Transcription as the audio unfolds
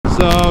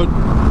So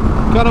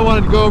kind of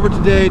wanted to go over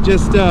today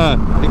just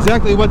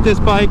exactly what this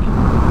bike,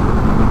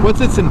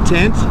 what's its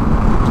intent,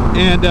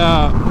 and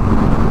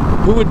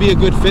who would be a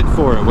good fit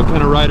for it, what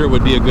kind of rider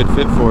would be a good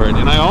fit for it.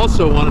 And I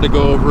also wanted to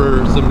go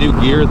over some new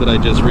gear that I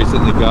just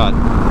recently got.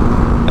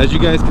 As you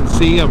guys can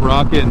see, I'm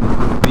rocking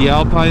the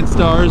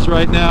Alpinestars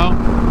right now.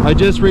 I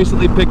just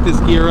recently picked this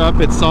gear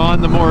up. It's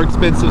on the more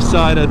expensive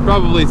side. I'd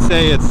probably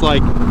say it's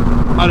like,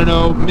 I don't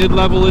know,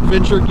 mid-level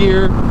adventure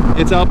gear.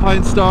 It's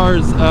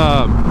Alpinestars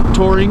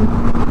Touring.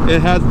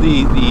 It has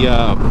the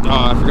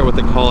I forgot what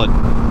they call it,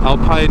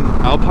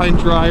 Alpine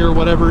Dry or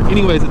whatever.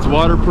 Anyways, it's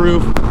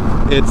waterproof.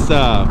 It's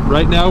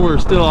right now we're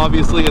still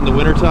obviously in the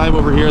winter time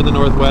over here in the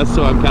Northwest,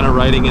 so I'm kind of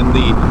riding in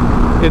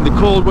the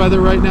cold weather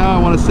right now.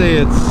 I want to say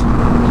it's,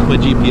 my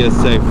GPS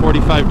say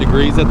 45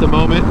 degrees at the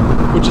moment,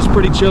 which is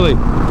pretty chilly.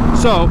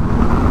 So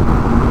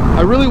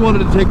I really wanted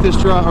to take this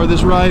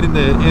ride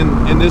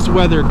in this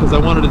weather because I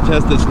wanted to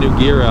test this new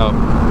gear out.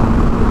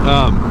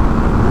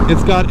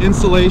 It's got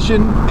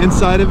insulation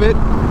inside of it,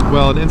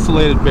 well, an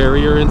insulated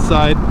barrier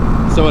inside,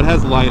 so it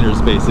has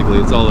liners basically.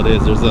 It's all it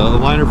is. There's a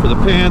liner for the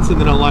pants and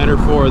then a liner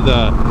for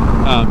the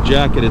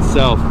jacket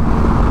itself.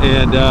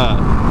 And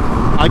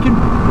I can,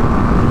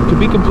 to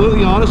be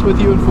completely honest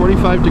with you, in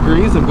 45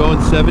 degrees, I'm going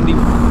 70,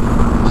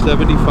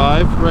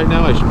 75 right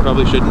now. I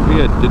probably shouldn't be.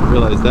 I didn't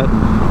realize that.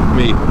 Let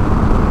me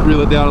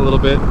reel it down a little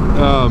bit.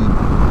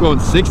 Going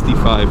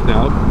 65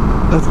 now.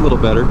 That's a little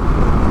better.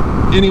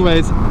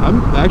 Anyways, I'm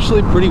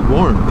actually pretty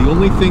warm. The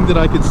only thing that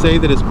I could say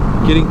that is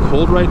getting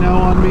cold right now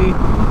on me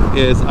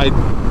is I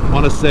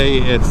want to say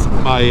it's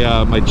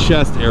my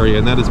chest area,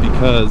 and that is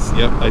because,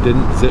 yep, I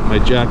didn't zip my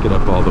jacket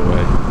up all the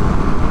way.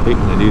 I hate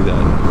when I do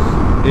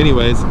that.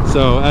 Anyways,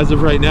 so as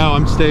of right now,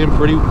 I'm staying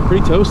pretty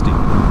toasty.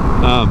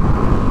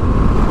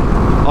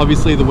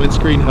 Obviously the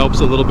windscreen helps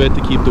a little bit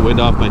to keep the wind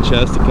off my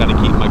chest and kind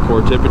of keep my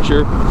core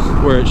temperature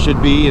where it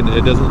should be, and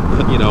it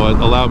doesn't, you know,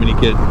 allow me to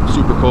get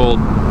super cold,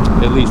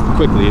 at least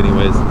quickly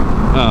anyways.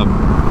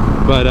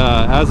 But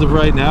as of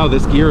right now,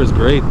 this gear is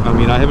great. I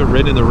mean, I haven't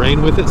ridden in the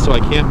rain with it, so I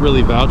can't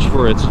really vouch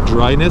for its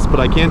dryness, but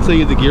I can tell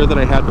you the gear that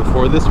I had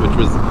before this, which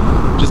was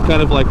just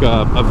kind of like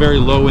a very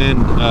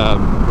low-end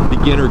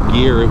beginner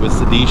gear. It was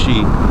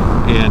Sedici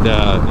and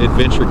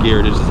adventure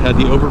gear. It just had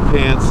the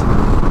overpants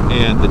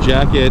and the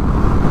jacket,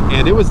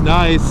 and it was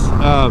nice.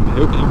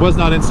 It was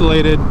not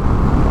insulated.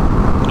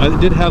 It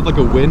did have like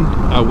a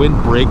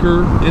wind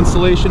breaker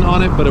insulation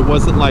on it, but it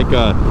wasn't like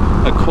a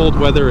cold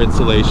weather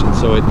insulation,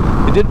 so it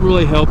didn't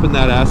really help in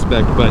that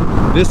aspect. But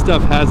this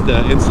stuff has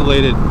the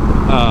insulated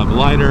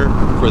liner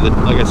for the,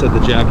 like I said,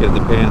 the jacket and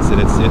the pants, and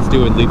it's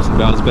doing leaps and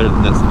bounds better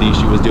than that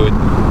Sedici was doing.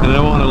 And I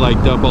don't want to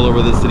like dump all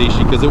over the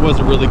Sedici because it was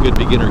a really good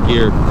beginner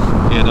gear,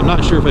 and I'm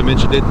not sure if I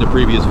mentioned it in the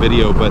previous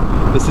video, but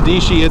the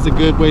Sedici is a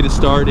good way to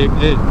start. It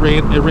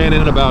ran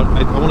in about,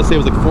 I want to say it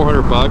was like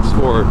 400 bucks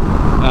for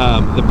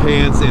the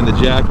pants and the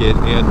jacket,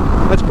 and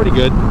that's pretty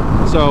good.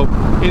 So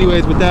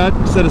anyways, with that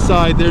set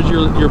aside, there's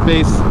your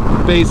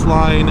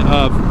baseline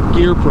of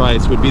gear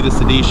price would be the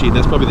Sedici, and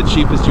that's probably the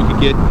cheapest you could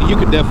get. You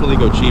could definitely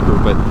go cheaper,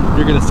 but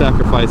you're going to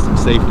sacrifice some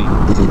safety.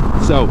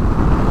 So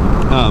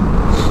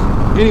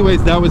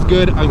anyways, that was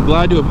good. I'm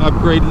glad to have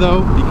upgraded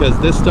though, because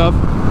this stuff,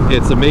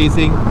 it's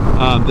amazing.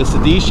 The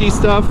Sedici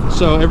stuff,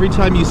 so every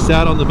time you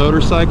sat on the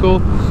motorcycle,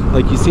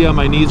 like you see how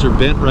my knees are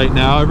bent right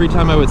now, every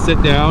time I would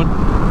sit down,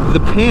 the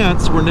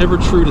pants were never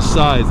true to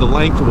size, the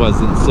length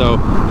wasn't, so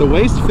the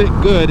waist fit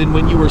good, and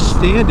when you were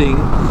standing,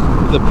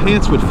 the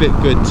pants would fit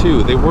good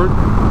too. They weren't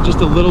just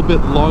a little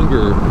bit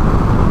longer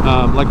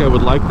like I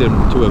would like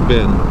them to have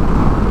been.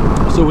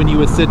 So when you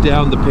would sit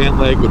down, the pant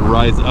leg would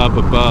rise up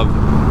above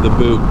the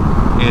boot,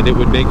 and it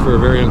would make for a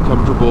very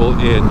uncomfortable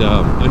and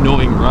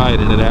annoying ride,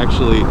 and it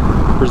actually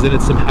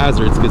presented some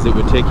hazards because it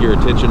would take your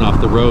attention off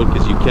the road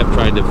because you kept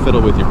trying to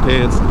fiddle with your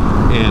pants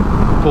and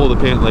pull the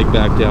pant leg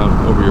back down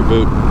over your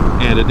boot,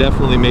 and it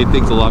definitely made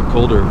things a lot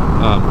colder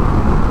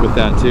with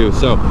that too.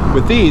 So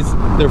with these,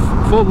 they're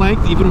full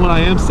length. Even when I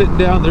am sitting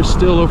down, they're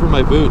still over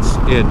my boots,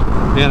 and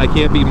man, I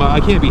can't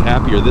be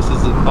happier. This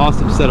is an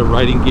awesome set of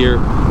riding gear.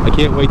 I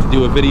can't wait to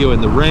do a video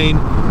in the rain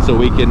so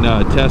we can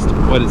test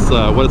what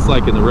it's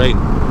like in the rain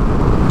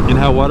and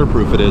how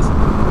waterproof it is.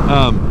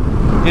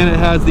 And it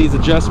has these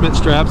adjustment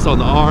straps on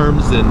the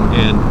arms,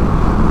 and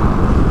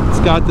it's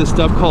got this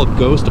stuff called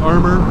Ghost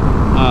Armor.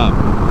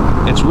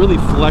 It's really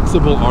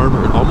flexible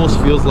armor. It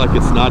almost feels like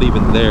it's not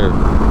even there.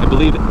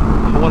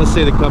 I want to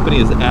say the company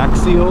is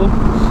Axial,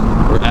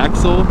 or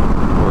Axel,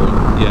 or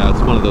yeah,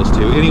 it's one of those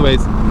two.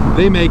 Anyways,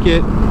 they make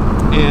it,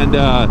 and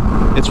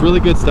it's really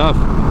good stuff.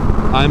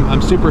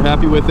 I'm super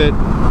happy with it.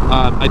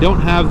 I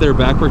don't have their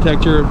back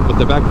protector, but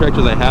the back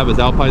protector that I have is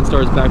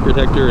Alpinestar's back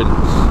protector,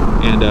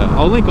 and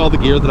I'll link all the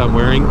gear that I'm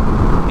wearing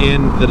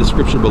in the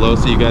description below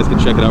so you guys can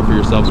check it out for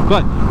yourselves.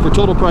 But for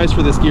total price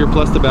for this gear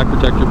plus the back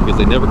protector, because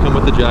they never come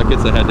with the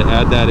jackets, I had to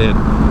add that in.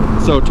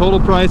 So total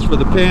price for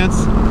the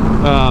pants,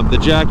 the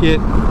jacket,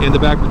 and the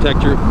back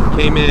protector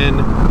came in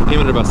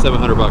at about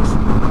 700 bucks.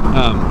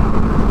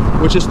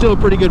 which is still a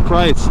pretty good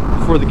price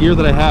for the gear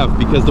that I have,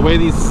 because the way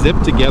these zip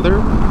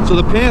together, so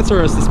the pants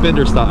are a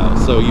suspender style,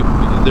 so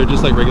they're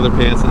just like regular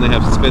pants, and they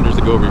have suspenders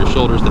that go over your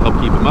shoulders to help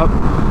keep them up,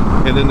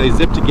 and then they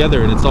zip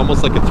together, and it's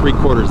almost like a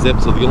 3/4 zip.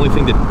 So the only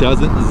thing that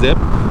doesn't zip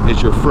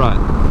is your front.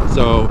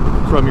 So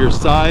from your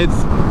sides,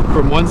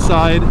 from one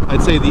side,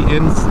 I'd say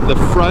the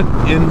front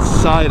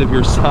inside of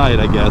your side,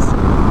 I guess,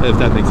 if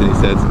that makes any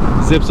sense,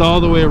 zips all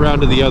the way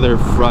around to the other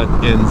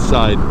front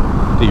inside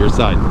to your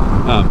side.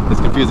 As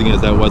confusing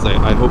as that was,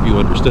 I hope you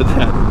understood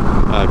that,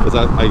 because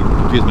I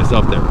confused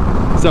myself there.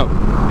 So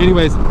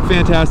anyways,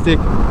 fantastic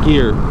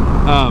gear.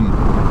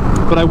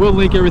 But I will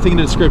link everything in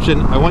the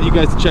description. I want you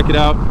guys to check it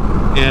out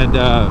and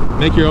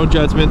make your own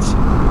judgments.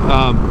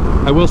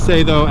 I will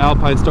say though,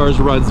 Alpinestar's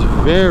runs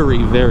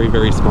very, very,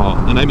 very small,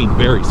 and I mean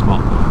very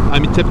small.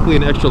 I'm typically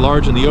an extra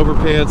large in the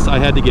overpants. I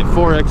had to get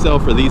 4XL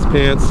for these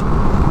pants.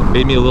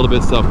 Made me a little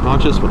bit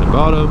self-conscious when I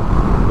bought them,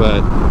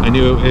 but I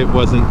knew it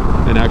wasn't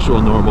an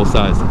actual normal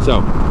size.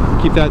 So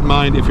keep that in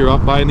mind if you're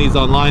buying these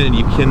online and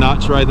you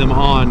cannot try them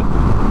on.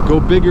 Go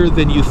bigger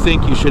than you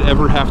think you should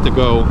ever have to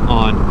go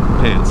on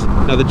pants.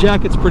 Now the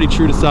jacket's pretty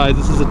true to size.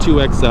 This is a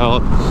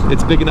 2XL.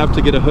 It's big enough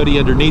to get a hoodie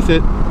underneath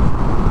it,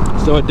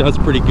 so it does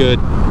pretty good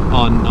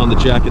on the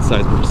jacket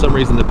size, but for some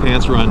reason the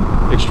pants run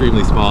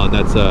extremely small, and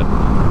that's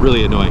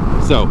really annoying.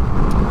 So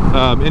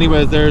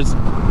anyways, there's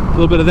a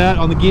little bit of that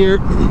on the gear,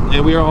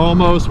 and we're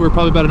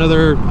probably about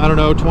another, I don't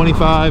know,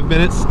 25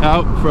 minutes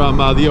out from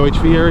the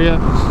OHV area.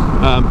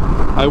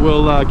 I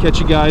will catch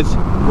you guys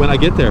when I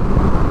get there.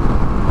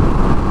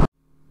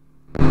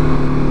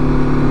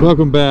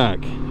 Welcome back.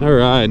 All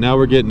right, now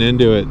we're getting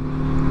into it.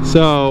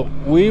 So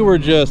we were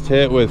just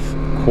hit with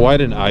quite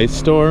an ice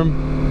storm.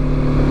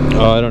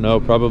 I don't know,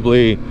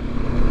 probably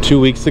 2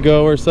 weeks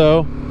ago or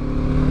so,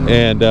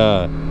 and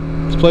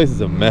this place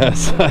is a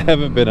mess. I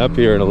haven't been up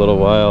here in a little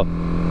while,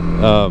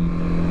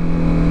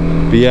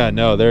 but yeah,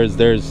 no, there's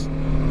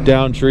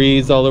downed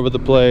trees all over the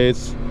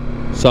place,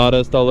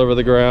 sawdust all over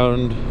the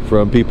ground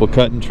from people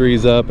cutting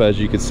trees up, as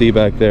you can see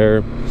back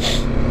there.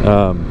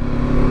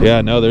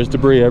 Yeah, no, there's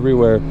debris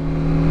everywhere.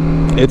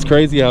 It's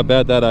crazy how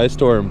bad that ice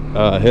storm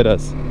hit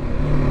us,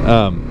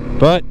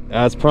 but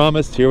as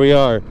promised, here we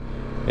are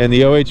in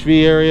the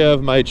OHV area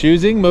of my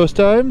choosing most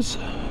times.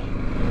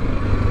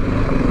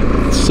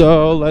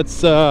 So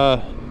let's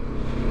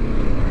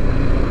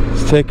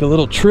take a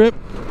little trip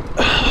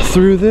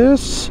through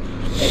this.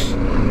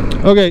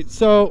 Okay,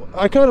 so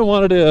I kind of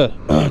wanted to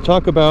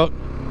talk about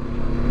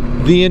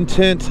the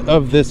intent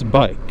of this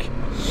bike.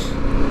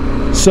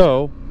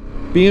 So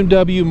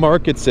BMW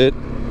markets, I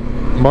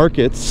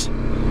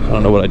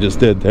don't know what I just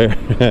did there.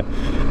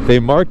 They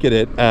market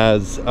it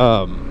as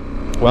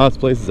wow, this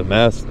place is a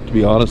mess, to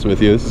be honest with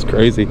you. This is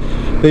crazy.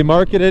 They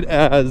market it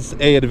as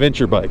an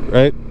adventure bike,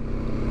 right?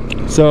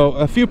 So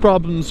a few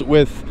problems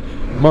with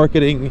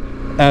marketing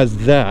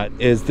as that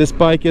is this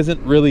bike isn't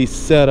really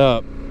set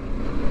up.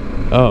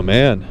 Oh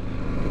man,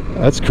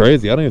 that's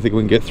crazy. I don't even think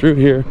we can get through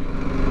here.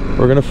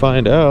 We're gonna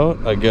find out,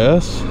 I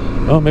guess.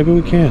 Oh, maybe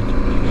we can't.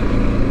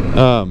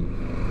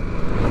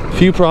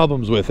 Few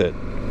problems with it.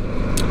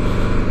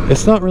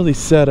 It's not really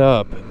set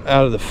up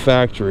out of the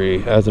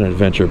factory as an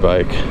adventure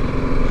bike.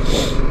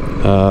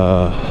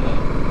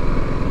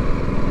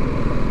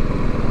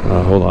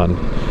 Hold on.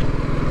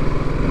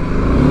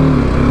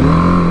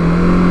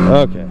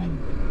 Okay.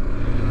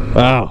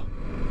 Wow.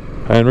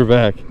 And we're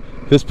back.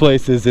 This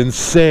place is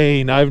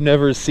insane. I've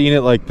never seen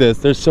it like this.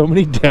 There's so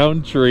many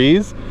downed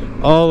trees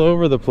all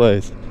over the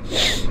place.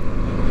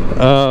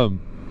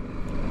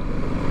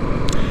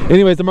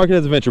 Anyways, the market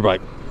has a adventure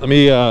bike. Let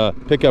me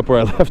pick up where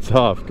I left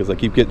off because I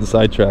keep getting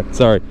sidetracked.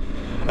 Sorry.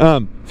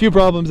 Few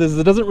problems is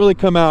it doesn't really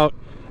come out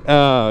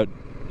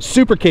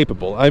super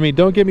capable. I mean,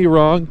 don't get me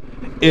wrong,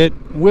 it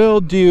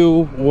will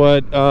do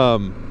what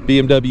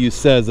BMW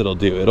says it'll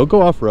do. It'll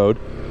go off-road.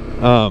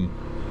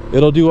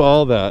 It'll do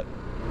all that.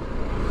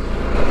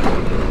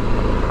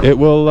 It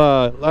will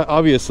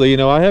obviously, you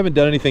know, I haven't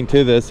done anything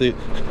to this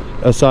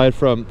aside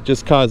from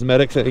just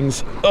cosmetic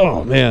things.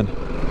 Oh man.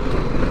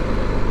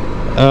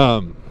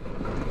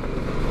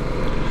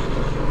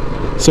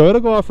 So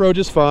it'll go off-road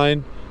just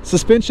fine.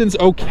 Suspension's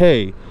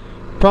okay.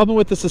 Problem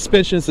with the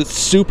suspension is it's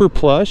super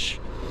plush,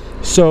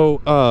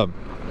 so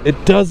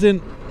it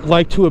doesn't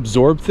like to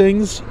absorb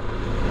things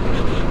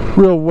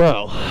real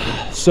well,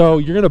 so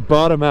you're gonna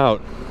bottom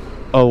out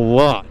a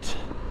lot,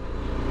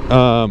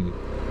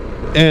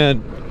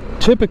 and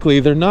typically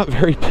they're not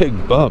very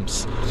big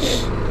bumps,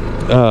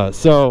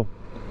 so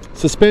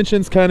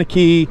suspension's kind of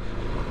key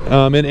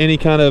in any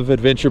kind of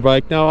adventure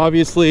bike. Now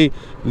obviously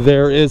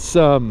there is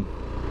some,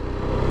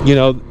 you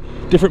know,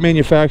 different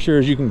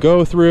manufacturers you can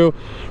go through.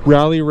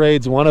 Rally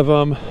Raid's one of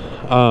them.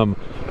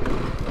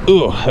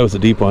 Ooh, that was a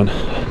deep one.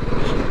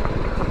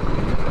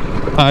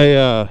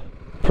 I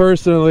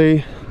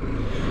personally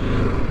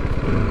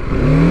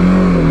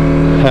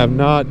have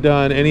not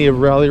done any of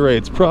Rally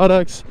Raid's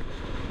products,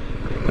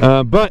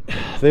 but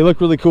they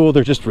look really cool.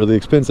 They're just really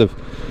expensive.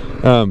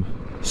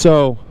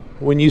 So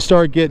when you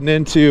start getting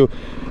into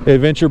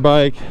adventure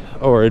bike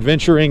or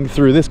adventuring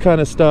through this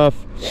kind of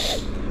stuff,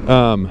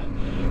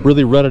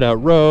 really rutted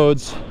out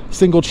roads,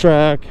 single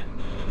track,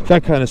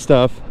 that kind of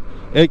stuff.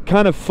 It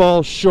kind of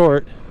falls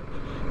short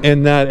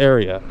in that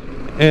area,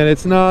 and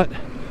it's not,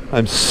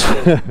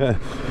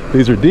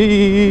 these are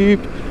deep,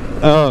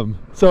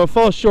 so it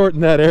falls short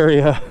in that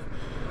area,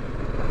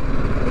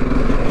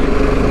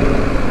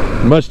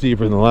 much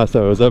deeper than the last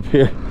time I was up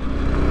here.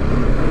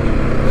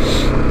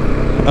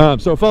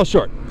 So it falls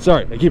short.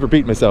 Sorry, I keep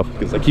repeating myself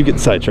because I keep getting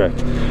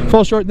sidetracked.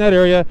 Falls short in that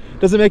area.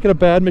 Doesn't make it a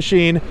bad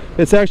machine.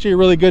 It's actually a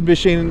really good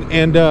machine,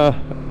 and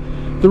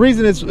the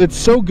reason it's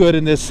so good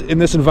in this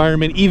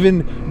environment,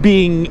 even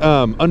being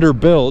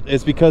underbuilt,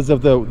 is because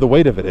of the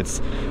weight of it.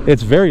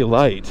 It's very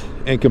light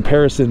in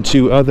comparison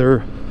to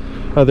other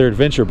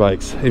adventure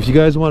bikes. If you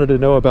guys wanted to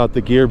know about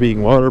the gear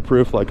being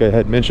waterproof, like I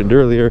had mentioned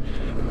earlier,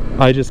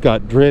 I just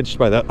got drenched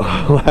by that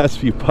last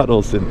few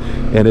puddles,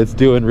 and it's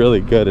doing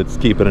really good. It's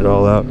keeping it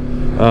all out.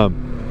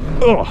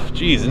 Oh,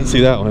 geez, didn't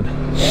see that one.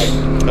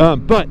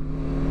 But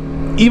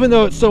even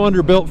though it's so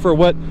underbuilt for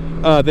what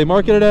they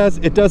market it as,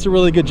 it does a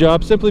really good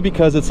job simply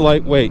because it's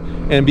lightweight.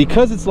 And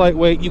because it's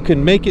lightweight, you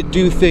can make it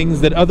do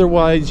things that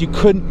otherwise you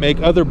couldn't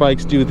make other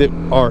bikes do that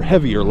are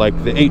heavier, like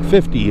the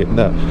 850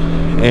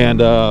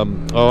 and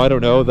oh, I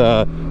don't know,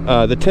 the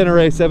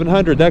Tenere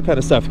 700, that kind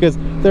of stuff, because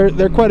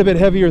they're quite a bit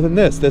heavier than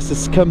this.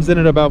 This comes in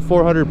at about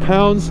 400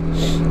 pounds,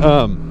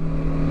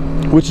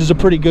 which is a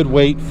pretty good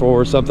weight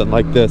for something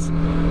like this.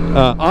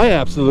 I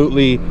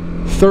absolutely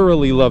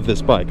thoroughly love this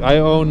bike. I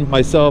own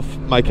myself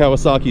my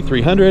Kawasaki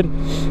 300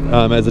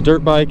 as a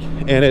dirt bike,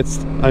 and it's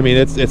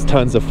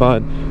tons of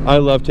fun. I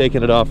love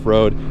taking it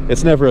off-road.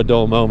 It's never a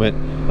dull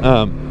moment,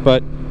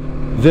 but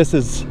this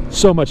is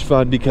so much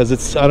fun because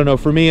it's, I don't know,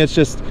 for me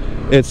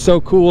it's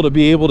so cool to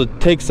be able to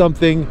take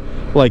something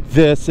like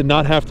this and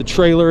not have to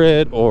trailer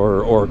it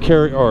or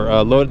carry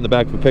or load it in the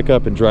back of a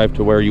pickup and drive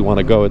to where you want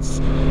to go. I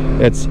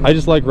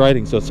just like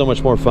riding, so it's so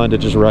much more fun to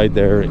just ride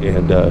there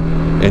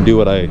and do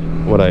what I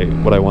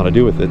want to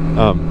do with it.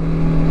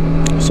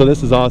 So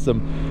this is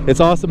awesome. It's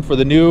awesome for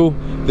the new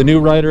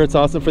rider. It's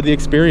awesome for the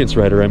experienced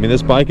rider. I mean,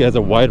 this bike has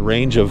a wide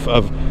range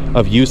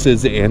of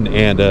uses and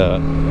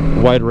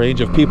wide range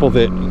of people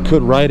that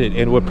could ride it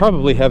and would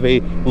probably have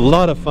a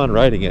lot of fun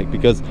riding it,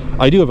 because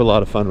I do have a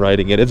lot of fun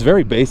riding it. It's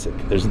very basic.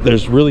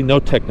 There's really no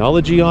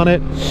technology on it.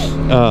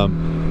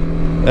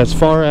 As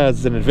far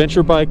as an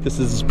adventure bike, this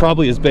is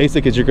probably as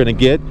basic as you're going to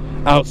get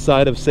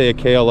outside of, say, a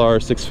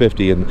KLR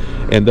 650,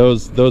 and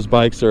those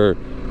bikes are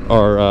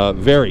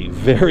very,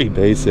 very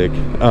basic,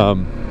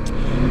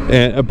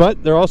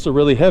 but they're also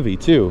really heavy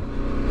too,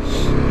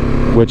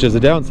 which is a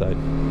downside.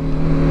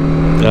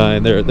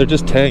 And they're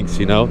just tanks,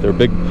 you know. They're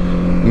big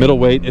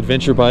middleweight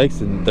adventure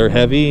bikes, and they're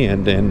heavy,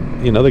 and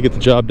you know, they get the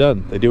job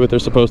done. They do what they're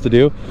supposed to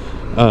do.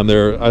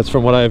 As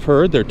from what I've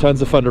heard, they're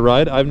tons of fun to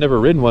ride. I've never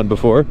ridden one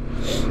before,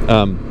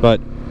 but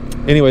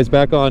anyways,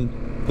 back on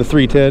the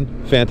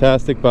 310,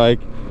 fantastic bike.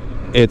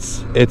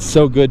 It's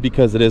so good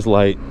because it is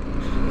light,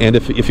 and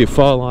if you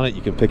fall on it,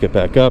 you can pick it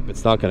back up.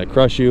 It's not going to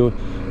crush you.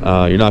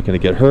 You're not going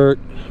to get hurt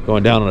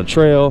going down on a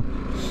trail.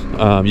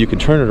 You can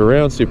turn it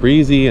around super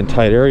easy in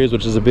tight areas,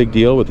 which is a big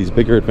deal with these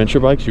bigger adventure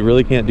bikes. You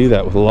really can't do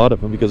that with a lot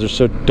of them because they're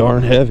so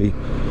darn heavy.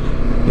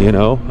 You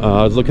know,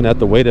 I was looking at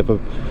the weight of a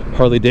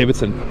Harley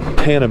Davidson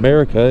Pan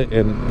America,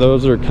 and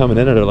those are coming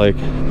in at like,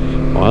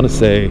 I want to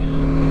say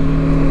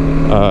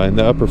in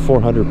the upper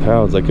 400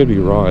 pounds. I could be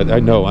wrong. I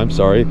know, I'm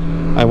sorry.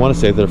 I want to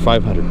say they're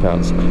 500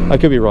 pounds. I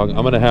could be wrong.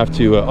 I'm going to have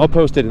to, I'll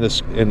post it in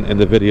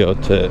the video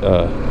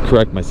to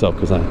correct myself,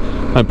 because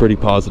I'm pretty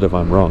positive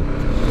I'm wrong.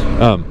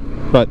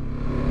 But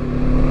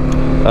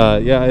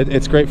yeah,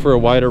 it's great for a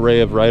wide array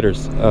of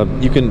riders.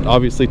 You can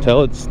obviously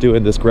tell it's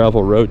doing this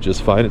gravel road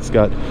just fine. It's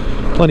got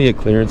plenty of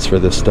clearance for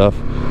this stuff.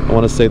 I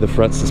want to say the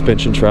front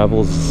suspension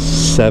travels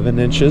 7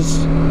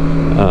 inches.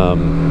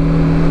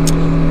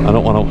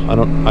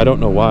 I don't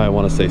know why I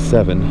want to say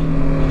 7.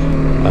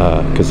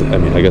 Because I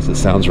mean, I guess it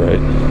sounds right.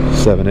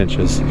 7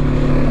 inches.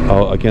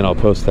 I'll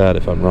post that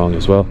if I'm wrong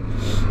as well.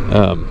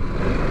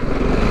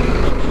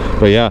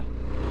 But yeah.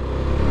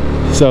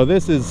 So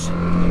this is,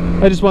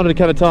 I just wanted to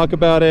kind of talk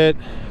about it,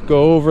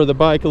 go over the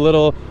bike a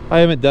little. I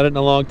haven't done it in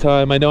a long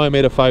time. I know I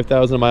made a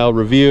 5,000 mile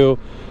review,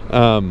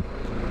 oh,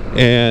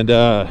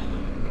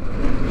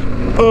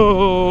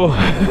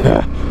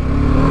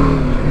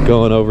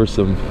 going over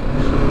some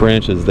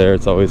branches there.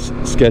 It's always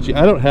sketchy.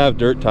 I don't have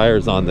dirt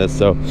tires on this,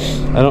 so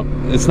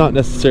it's not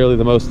necessarily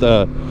the most,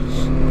 I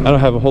don't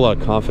have a whole lot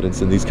of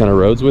confidence in these kind of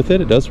roads with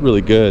it. It does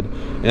really good.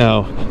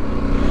 Now,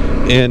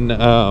 in,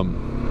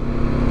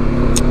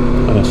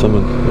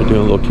 they're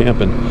doing a little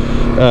camping.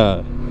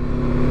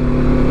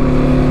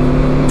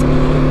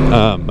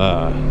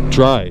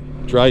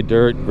 Dry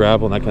dirt,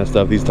 gravel, and that kind of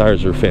stuff. These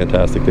tires are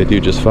fantastic. They do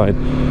just fine.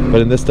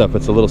 But in this stuff,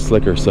 it's a little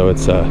slicker, so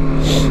it's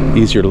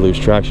easier to lose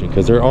traction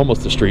because they're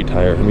almost a street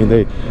tire. I mean,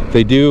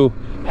 they do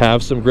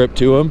have some grip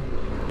to them,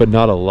 but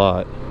not a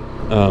lot.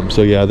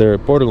 So yeah, they're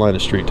borderline a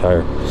street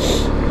tire.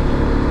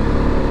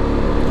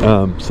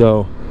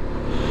 So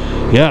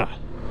yeah.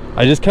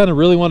 I just kind of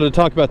really wanted to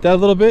talk about that a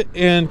little bit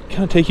and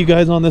kind of take you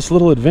guys on this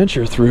little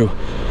adventure through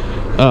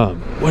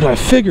what I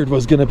figured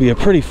was going to be a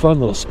pretty fun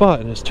little spot,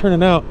 and it's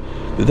turning out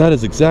that that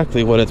is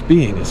exactly what it's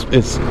being.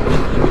 It's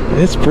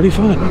pretty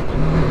fun.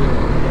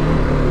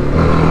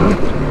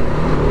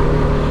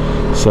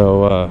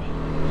 So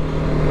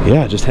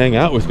yeah, just hang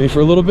out with me for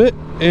a little bit,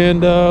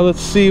 and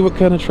let's see what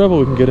kind of trouble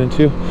we can get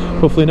into.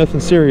 Hopefully nothing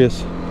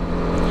serious.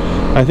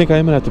 I think I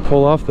am gonna have to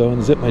pull off though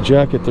and zip my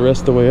jacket the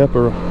rest of the way up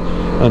or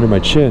under my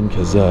chin,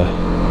 because I'm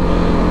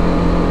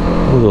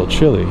a little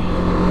chilly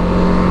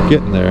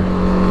getting there.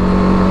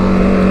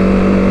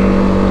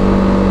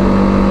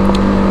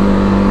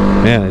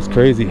 Man, it's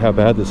crazy how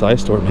bad this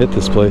ice storm hit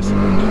this place.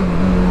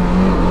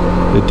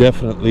 It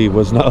definitely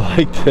was not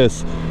like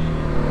this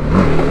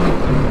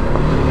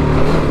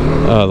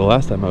the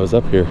last time I was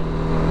up here.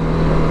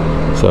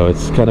 So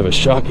it's kind of a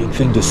shocking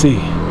thing to see.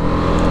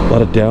 A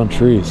lot of downed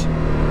trees.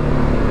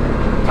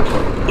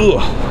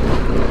 Ugh.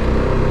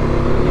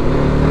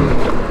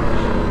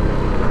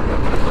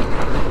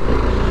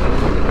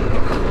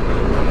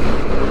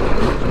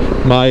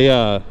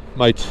 My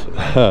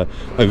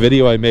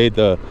video I made,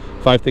 the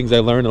 5 things I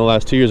learned in the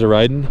last 2 years of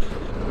riding,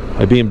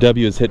 my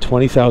BMW has hit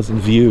 20,000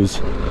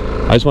 views.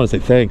 I just want to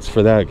say thanks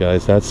for that,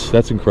 guys.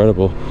 That's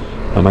incredible.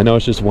 I know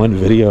it's just one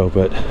video,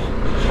 but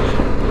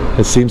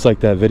it seems like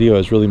that video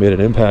has really made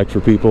an impact for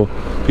people.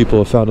 People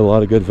have found a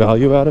lot of good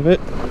value out of it.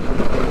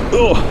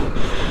 Ugh.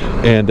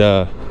 And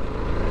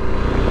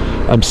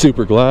I'm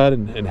super glad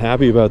and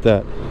happy about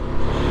that.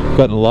 I've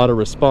gotten a lot of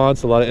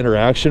response, a lot of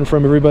interaction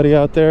from everybody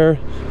out there.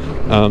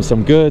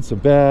 Some good, some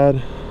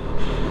bad,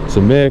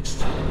 some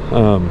mixed.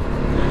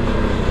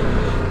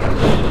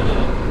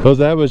 Well,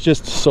 that was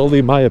just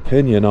solely my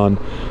opinion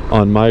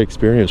on my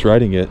experience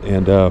riding it,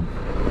 and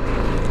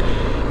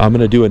I'm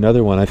gonna do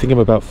another one. I think I'm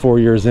about 4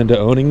 years into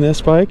owning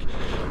this bike,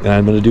 and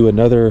I'm gonna do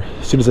another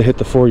as soon as I hit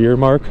the 4-year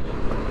mark.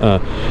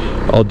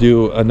 I'll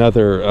do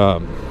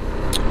another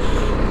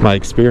my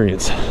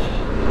experience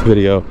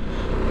video,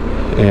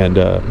 and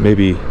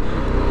maybe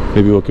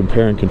we'll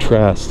compare and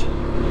contrast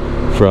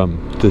from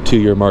the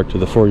 2-year mark to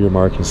the 4-year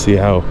mark and see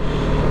how,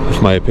 if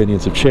my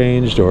opinions have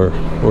changed or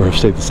have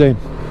stayed the same.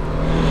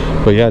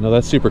 But yeah, no,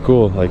 that's super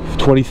cool. Like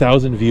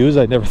 20,000 views.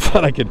 I never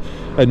thought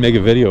I'd make a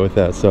video with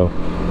that. So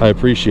I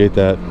appreciate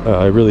that.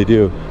 I really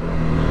do.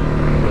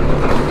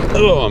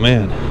 Oh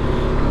man.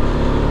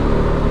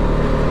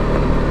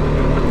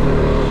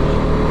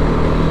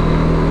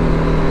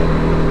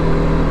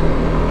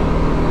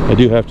 I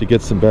do have to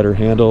get some better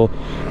handlebar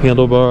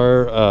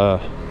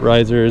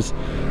risers.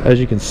 As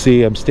you can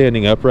see, I'm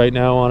standing up right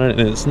now on it,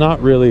 and it's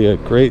not really a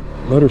great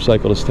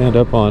motorcycle to stand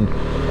up on.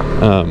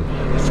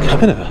 It's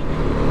kind of,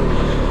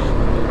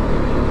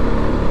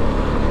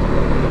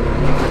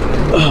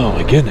 oh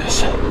my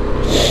goodness,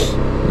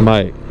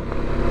 my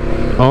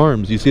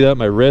arms, you see that?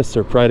 My wrists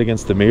are pried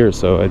against the mirror,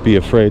 so I'd be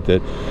afraid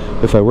that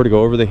if I were to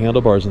go over the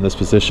handlebars in this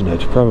position,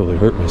 I'd probably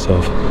hurt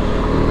myself.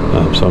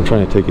 So I'm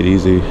trying to take it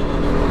easy.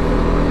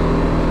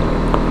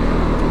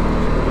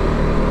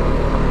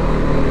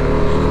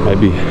 Might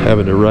be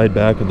having to ride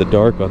back in the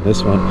dark on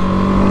this one.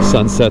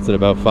 Sun sets at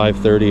about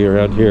 5:30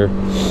 around here,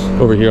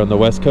 over here on the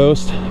west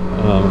coast.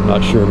 I'm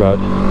not sure about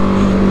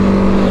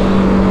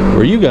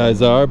where you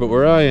guys are, but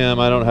where I am,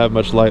 I don't have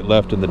much light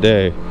left in the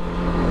day.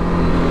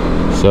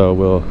 So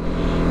we'll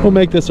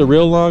make this a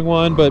real long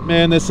one. But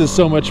man, this is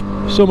so much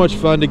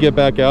fun to get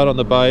back out on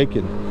the bike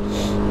and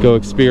go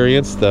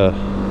experience the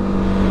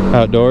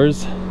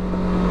outdoors,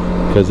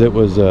 because it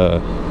was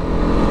a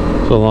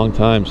long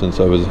time since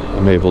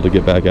I'm able to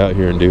get back out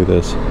here and do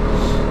this.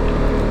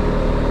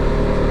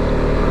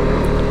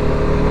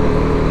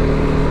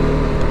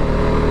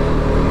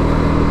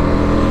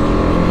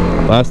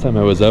 Last time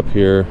I was up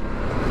here,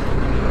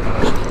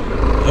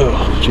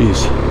 oh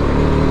geez,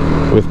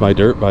 with my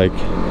dirt bike,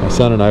 my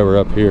son and I were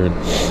up here, and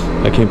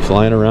I came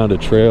flying around a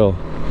trail.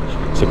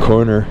 It's a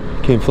corner,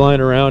 came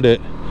flying around it,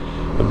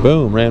 and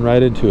boom, ran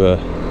right into a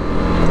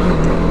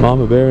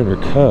mama bear and her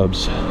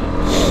cubs.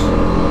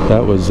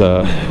 That was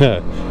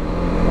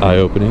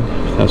eye-opening,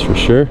 that's for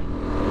sure.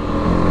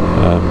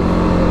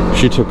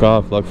 She took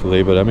off,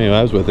 luckily, but I mean,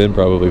 I was within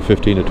probably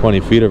 15 to 20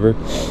 feet of her.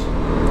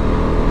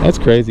 That's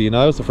crazy. You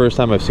know, that was the first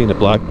time I've seen a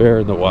black bear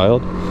in the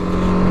wild,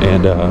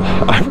 and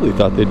I really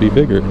thought they'd be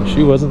bigger.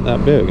 She wasn't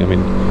that big. I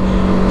mean,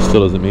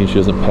 still doesn't mean she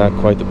doesn't pack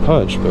quite the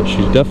punch, but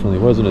she definitely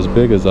wasn't as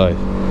big as I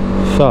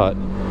thought.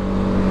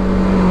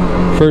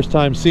 First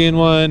time seeing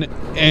one,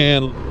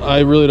 and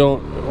I really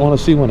don't want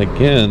to see one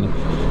again.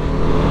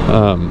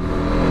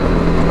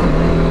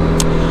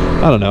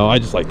 I don't know, I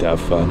just like to have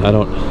fun. I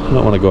don't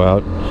want to go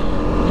out and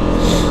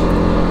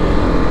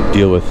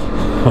deal with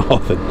all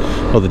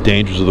the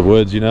dangers of the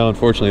woods, you know.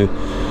 Unfortunately,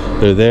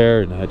 they're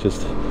there, and I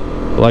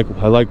like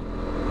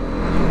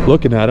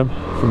looking at them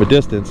from a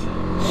distance,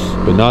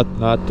 but not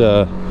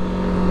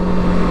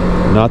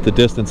the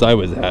distance I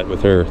was at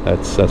with her.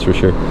 That's for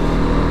sure.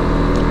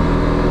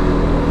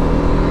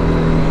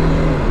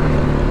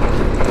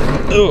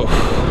 Oh,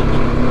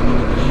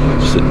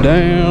 sit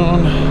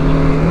down.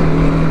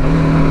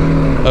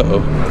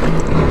 Uh-oh.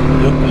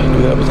 Yep, I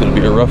knew that was going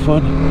to be a rough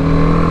one.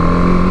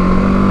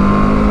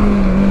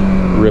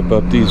 Rip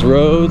up these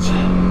roads.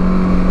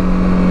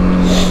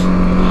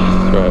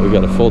 Alright, we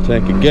got a full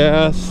tank of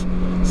gas,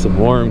 some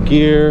warm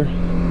gear.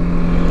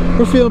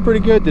 We're feeling pretty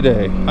good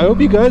today. I hope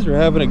you guys are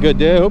having a good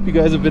day. I hope you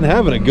guys have been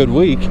having a good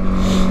week.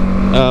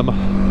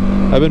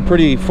 I've been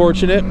pretty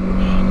fortunate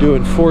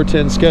doing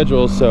 4/10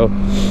 schedules, so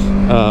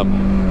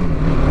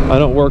I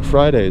don't work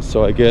Fridays,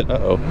 so I get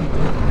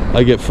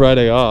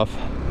Friday off.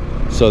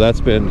 So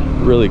that's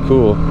been really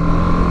cool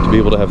to be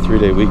able to have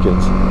 3-day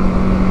weekends.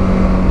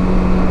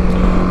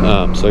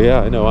 So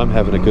yeah, I know I'm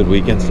having a good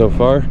weekend so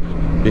far,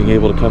 being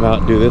able to come out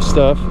and do this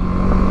stuff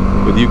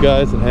with you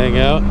guys and hang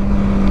out.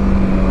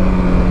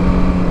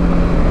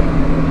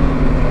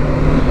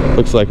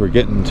 Looks like we're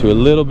getting to a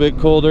little bit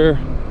colder.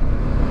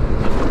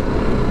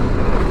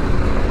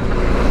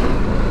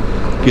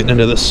 Getting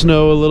into the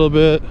snow a little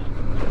bit.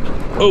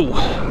 Oh,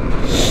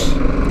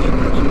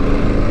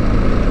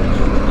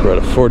 we're at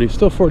a 40,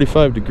 still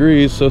 45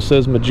 degrees, so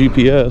says my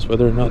GPS.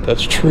 Whether or not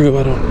that's true,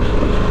 I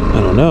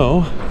don't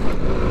know.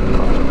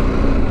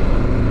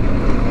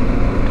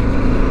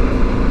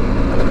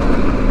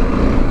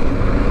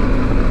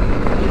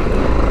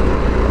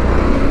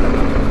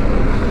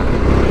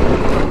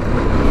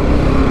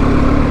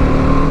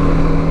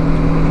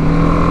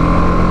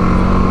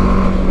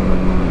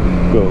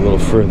 Go a little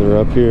further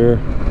up here.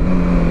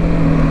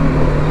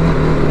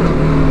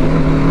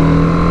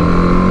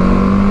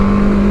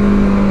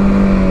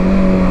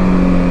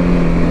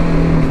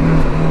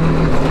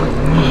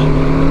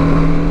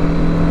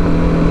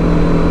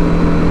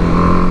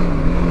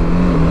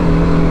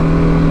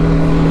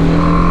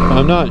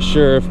 I'm not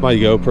sure if my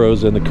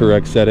GoPro's in the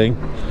correct setting,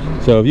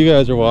 so if you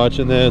guys are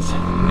watching this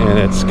and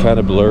it's kind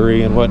of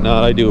blurry and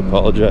whatnot, I do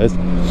apologize.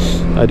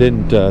 I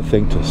didn't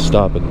think to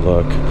stop and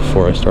look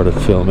before I started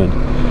filming,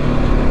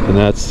 and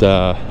that's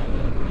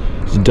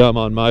it's dumb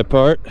on my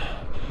part.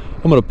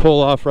 I'm gonna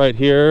pull off right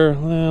here,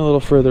 a little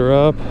further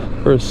up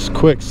for a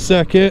quick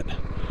second.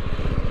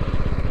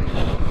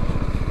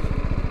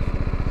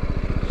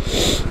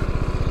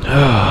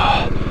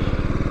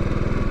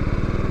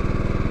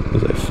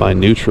 As I find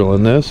neutral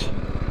in this.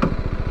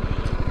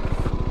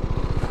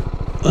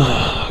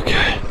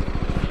 Okay.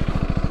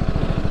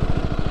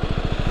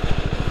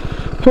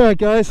 Alright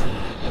guys,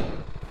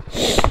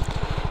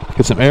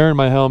 get some air in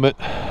my helmet.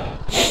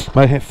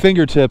 My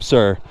fingertips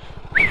are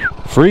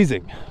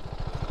freezing.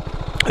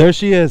 There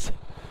she is,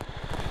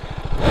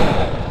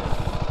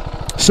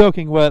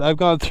 soaking wet. I've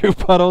gone through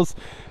puddles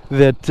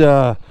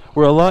that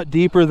were a lot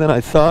deeper than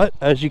I thought.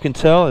 As you can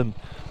tell,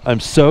 I'm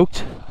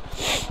soaked.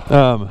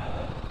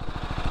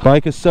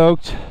 Bike is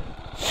soaked,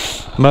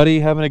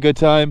 muddy, having a good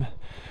time.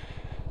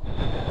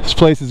 This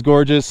place is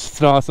gorgeous. It's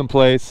an awesome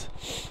place.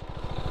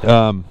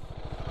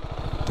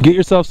 Get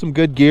yourself some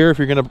good gear if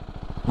you're gonna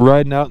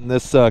riding out in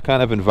this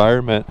kind of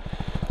environment,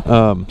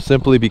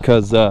 simply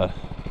because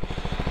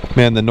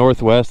man, the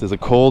Northwest is a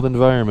cold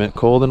environment,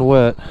 cold and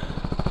wet.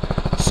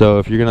 So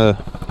if you want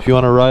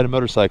to ride a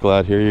motorcycle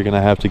out here, you're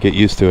gonna have to get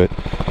used to it,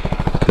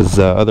 because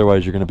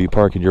otherwise you're gonna be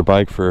parking your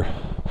bike for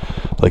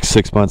like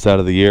 6 months out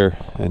of the year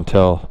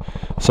until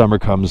summer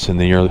comes, and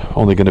then you're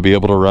only going to be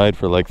able to ride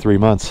for like 3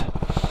 months.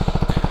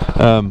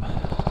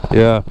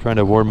 Yeah, I'm trying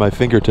to warm my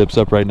fingertips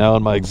up right now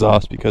on my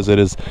exhaust because it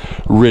is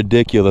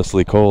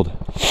ridiculously cold.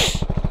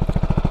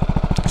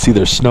 See,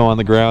 there's snow on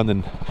the ground,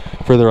 and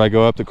further I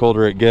go up, the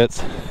colder it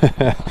gets.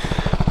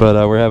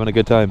 But we're having a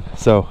good time.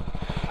 So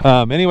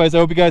anyways, I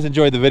hope you guys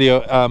enjoyed the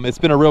video. It's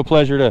been a real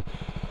pleasure to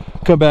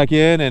come back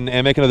in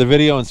and make another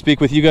video and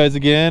speak with you guys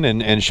again,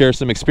 and share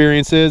some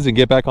experiences and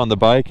get back on the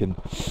bike, and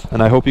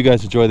I hope you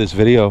guys enjoy this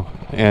video,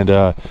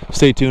 and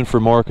stay tuned for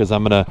more, because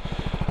I'm gonna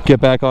get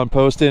back on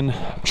posting.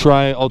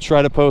 I'll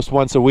try to post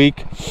once a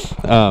week.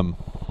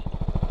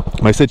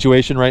 My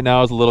situation right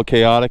now is a little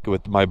chaotic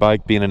with my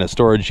bike being in a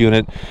storage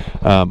unit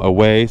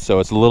away, so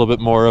it's a little bit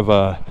more of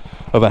a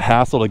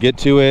hassle to get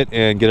to it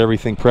and get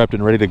everything prepped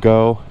and ready to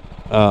go,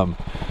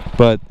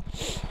 but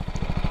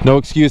no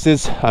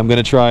excuses. I'm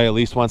going to try at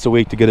least once a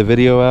week to get a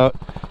video out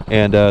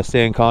and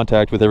stay in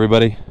contact with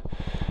everybody.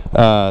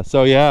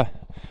 So yeah,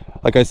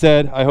 like I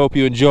said, I hope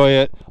you enjoy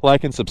it.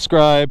 Like and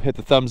subscribe, hit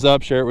the thumbs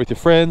up, share it with your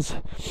friends,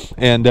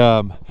 and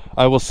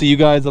I will see you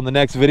guys on the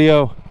next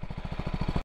video.